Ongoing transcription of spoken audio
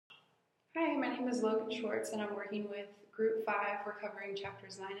Hi, my name is Logan Schwartz, and I'm working with Group 5. We're covering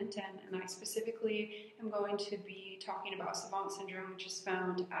chapters 9 and 10, and I specifically am going to be talking about Savant syndrome, which is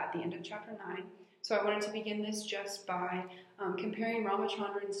found at the end of chapter 9. So I wanted to begin this just by comparing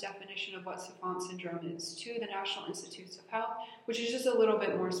Ramachandran's definition of what Savant syndrome is to the National Institutes of Health, which is just a little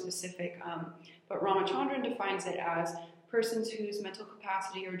bit more specific. But Ramachandran defines it as persons whose mental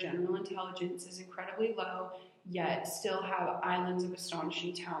capacity or general intelligence is incredibly low, yet still have islands of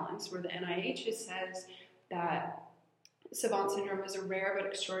astonishing talents, where the NIH says that Savant syndrome is a rare but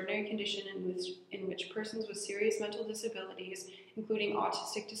extraordinary condition in which persons with serious mental disabilities, including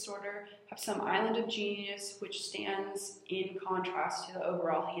autistic disorder, have some island of genius which stands in contrast to the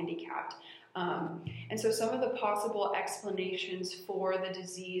overall handicapped. And so some of the possible explanations for the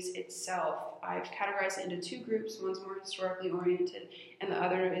disease itself, I've categorized it into two groups. One's more historically oriented and the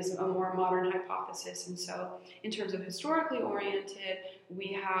other is a more modern hypothesis. And so in terms of historically oriented,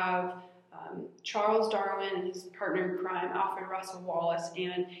 we have Charles Darwin and his partner in crime, Alfred Russel Wallace.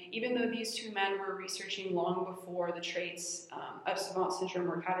 And even though these two men were researching long before the traits of Savant syndrome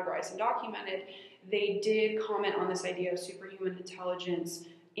were categorized and documented, they did comment on this idea of superhuman intelligence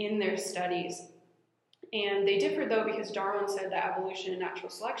in their studies. And they differed though, because Darwin said that evolution and natural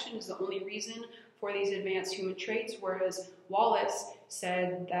selection is the only reason for these advanced human traits, whereas Wallace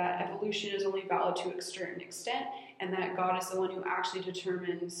said that evolution is only valid to a certain extent and that God is the one who actually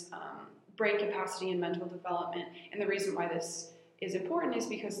determines brain capacity and mental development. And the reason why this is important is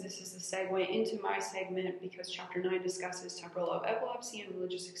because this is the segue into my segment, because chapter 9 discusses temporal lobe epilepsy and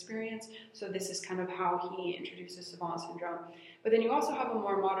religious experience. So this is kind of how he introduces Savant syndrome. But then you also have a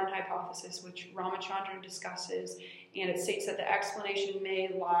more modern hypothesis, which Ramachandran discusses, and it states that the explanation may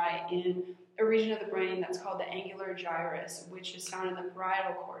lie in a region of the brain that's called the angular gyrus, which is found in the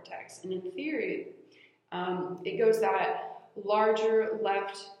parietal cortex. And in theory, it goes that larger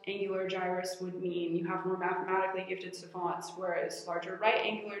left angular gyrus would mean you have more mathematically gifted savants, whereas larger right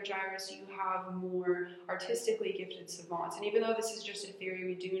angular gyrus, you have more artistically gifted savants. And even though this is just a theory,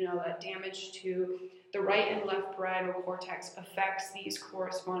 we do know that damage to the right and left parietal cortex affects these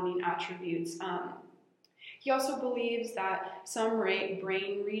corresponding attributes. He also believes that some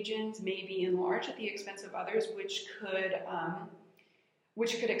brain regions may be enlarged at the expense of others, which could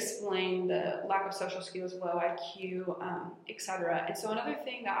explain the lack of social skills, low IQ, etc. And so another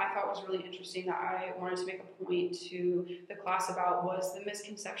thing that I thought was really interesting that I wanted to make a point to the class about was the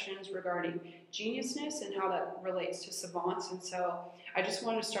misconceptions regarding geniusness and how that relates to savants. And so I just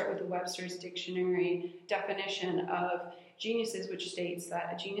wanted to start with the Webster's Dictionary definition of geniuses, which states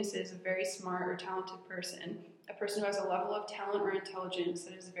that a genius is a very smart or talented person, a person who has a level of talent or intelligence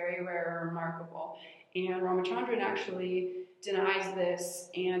that is very rare or remarkable. And Ramachandran actually denies this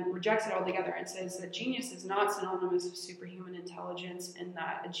and rejects it altogether and says that genius is not synonymous with superhuman intelligence, and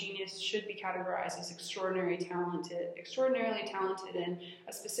that a genius should be categorized as extraordinarily talented in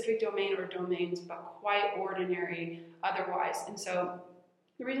a specific domain or domains, but quite ordinary otherwise. And so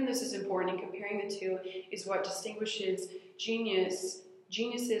the reason this is important in comparing the two is what distinguishes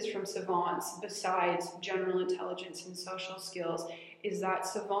geniuses from savants, besides general intelligence and social skills, is that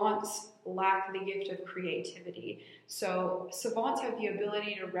savants lack the gift of creativity. So savants have the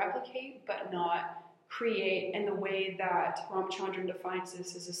ability to replicate but not create, and the way that Ramachandran defines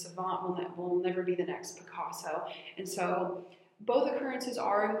this is a savant will never be the next Picasso. And so both occurrences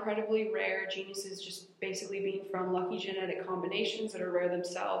are incredibly rare, geniuses just basically being from lucky genetic combinations that are rare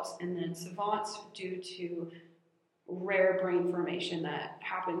themselves, and then savants due to rare brain formation that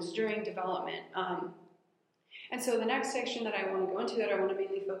happens during development. And so the next section that I want to go into, that I want to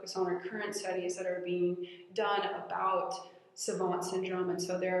mainly focus on, are current studies that are being done about Savant syndrome. And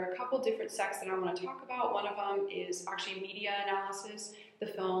so there are a couple different sects that I want to talk about. One of them is actually media analysis. The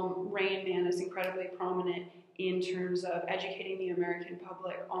film Rain Man is incredibly prominent in terms of educating the American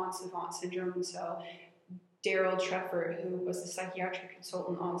public on Savant syndrome. And so Daryl Treffert, who was the psychiatric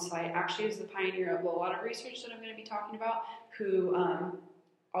consultant on site, actually is the pioneer of a lot of research that I'm going to be talking about, who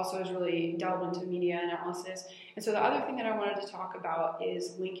also has really delved into media analysis. And so the other thing that I wanted to talk about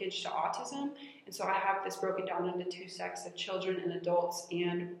is linkage to autism. And so I have this broken down into two sects of children and adults.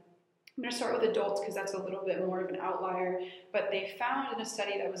 And I'm going to start with adults because that's a little bit more of an outlier. But they found in a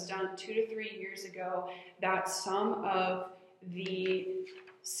study that was done 2 to 3 years ago that some of the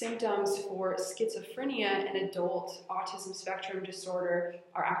symptoms for schizophrenia and adult autism spectrum disorder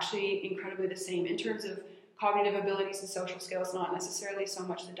are actually incredibly the same in terms of cognitive abilities and social skills, not necessarily so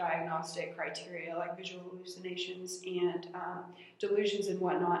much the diagnostic criteria like visual hallucinations and delusions and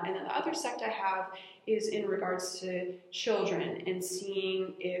whatnot. And then the other sect I have is in regards to children and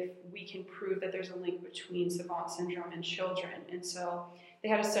seeing if we can prove that there's a link between Savant syndrome and children. And so they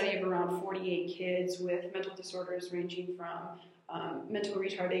had a study of around 48 kids with mental disorders ranging from mental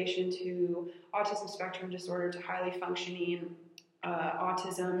retardation to autism spectrum disorder to highly functioning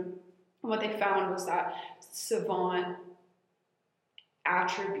autism. And what they found was that Savant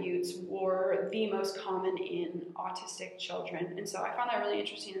attributes were the most common in autistic children. And so I found that really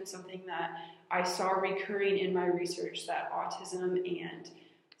interesting and something that I saw recurring in my research, that autism and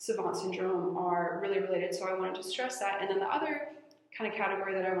Savant syndrome are really related. So I wanted to stress that. And then the other kind of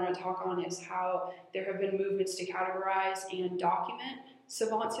category that I want to talk on is how there have been movements to categorize and document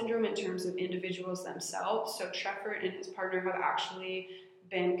Savant syndrome in terms of individuals themselves. So Treffert and his partner have actually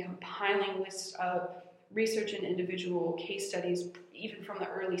been compiling lists of research and individual case studies, even from the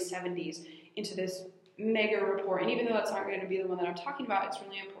early 70s, into this mega report. And even though that's not going to be the one that I'm talking about, it's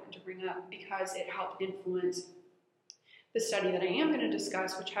really important to bring up because it helped influence the study that I am going to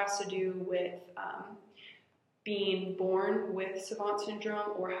discuss, which has to do with being born with Savant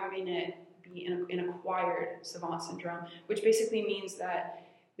syndrome or having it be an acquired Savant syndrome, which basically means that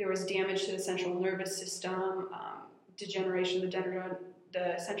there was damage to the central nervous system, degeneration of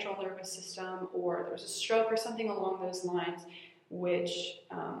the central nervous system, or there was a stroke or something along those lines, which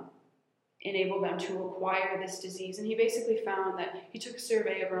enabled them to acquire this disease. And he basically found that he took a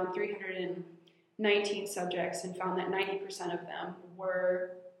survey of around 319 subjects and found that 90% of them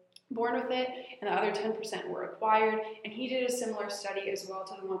were born with it, and the other 10% were acquired. And he did a similar study as well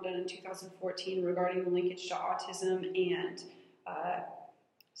to the one done in 2014 regarding the linkage to autism and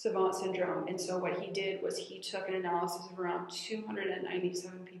Savant syndrome. And so what he did was he took an analysis of around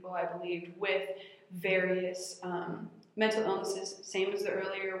 297 people, I believe, with various mental illnesses, same as the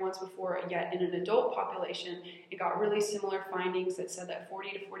earlier ones before, yet in an adult population, and got really similar findings that said that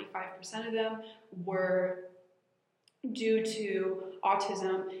 40 to 45% of them were due to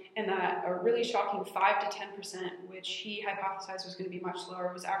autism, and that a really shocking 5 to 10%, which he hypothesized was going to be much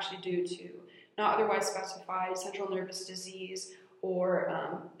lower, was actually due to not otherwise specified central nervous disease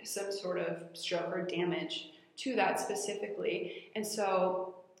or some sort of stroke or damage to that specifically. And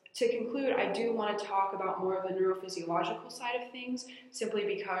so to conclude, I do want to talk about more of the neurophysiological side of things, simply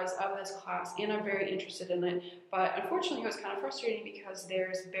because of this class, and I'm very interested in it. But unfortunately, it was kind of frustrating because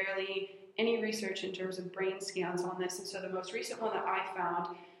there's barely any research in terms of brain scans on this. And so the most recent one that I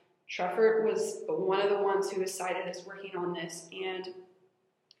found, Treffert was one of the ones who was cited as working on this, and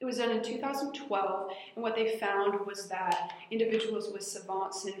it was done in 2012, and what they found was that individuals with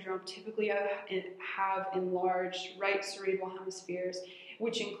Savant syndrome typically have enlarged right cerebral hemispheres,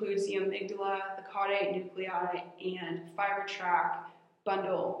 which includes the amygdala, the caudate nuclei, and fiber tract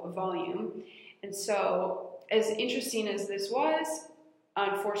bundle volume. And so, as interesting as this was,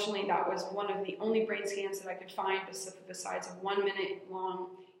 unfortunately, that was one of the only brain scans that I could find besides a 1 minute long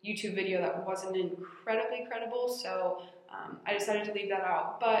YouTube video that wasn't incredibly credible. So I decided to leave that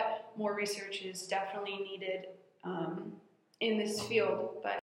out. But more research is definitely needed in this field. But